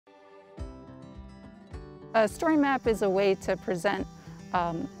A story map is a way to present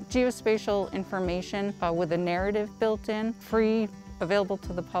geospatial information with a narrative built in, free, available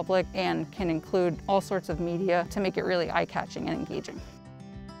to the public, and can include all sorts of media to make it really eye-catching and engaging.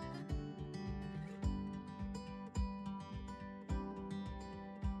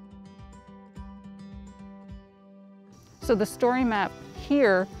 So the story map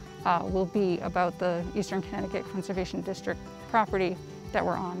here will be about the Eastern Connecticut Conservation District property that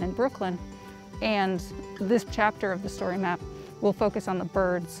we're on in Brooklyn. And this chapter of the story map will focus on the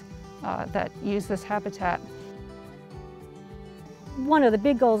birds that use this habitat. One of the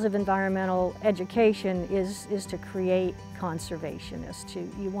big goals of environmental education is to create conservationists.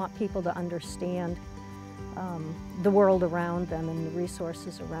 You want people to understand the world around them and the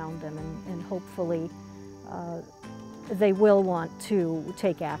resources around them, and hopefully they will want to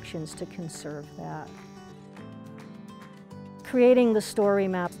take actions to conserve that. Creating the story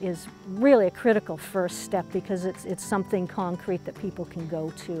map is really a critical first step because it's something concrete that people can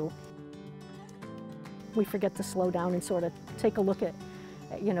go to. We forget to slow down and sort of take a look at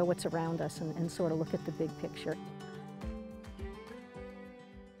what's around us and sort of look at the big picture.